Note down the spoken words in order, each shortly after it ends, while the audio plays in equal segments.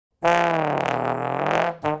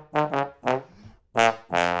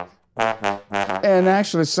And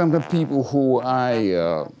actually, some of the people who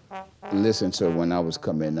I listened to when I was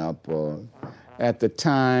coming up, at the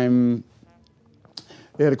time,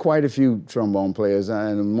 there had quite a few trombone players,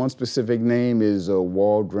 and one specific name is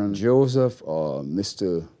Waldren Joseph,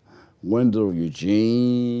 Mr. Wendell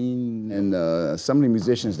Eugene, and some of the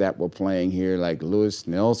musicians that were playing here, like Louis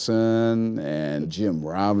Nelson and Jim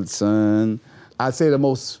Robinson. I'd say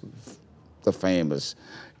the famous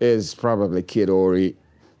is probably Kid Ory.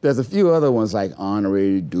 There's a few other ones like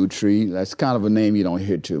Honoré Dutry. That's kind of a name you don't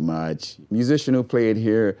hear too much. Musician who played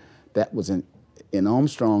here that was in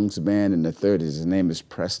Armstrong's band in the 30s. His name is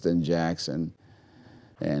Preston Jackson.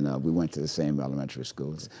 And we went to the same elementary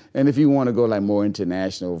schools. And if you want to go like more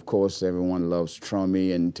international, of course, everyone loves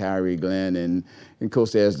Trummy and Tyree Glenn. And of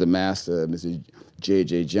course, there's the master, Mrs.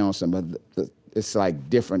 J.J. Johnson. But it's like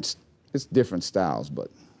it's different styles, but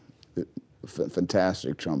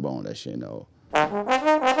fantastic trombone, as you know.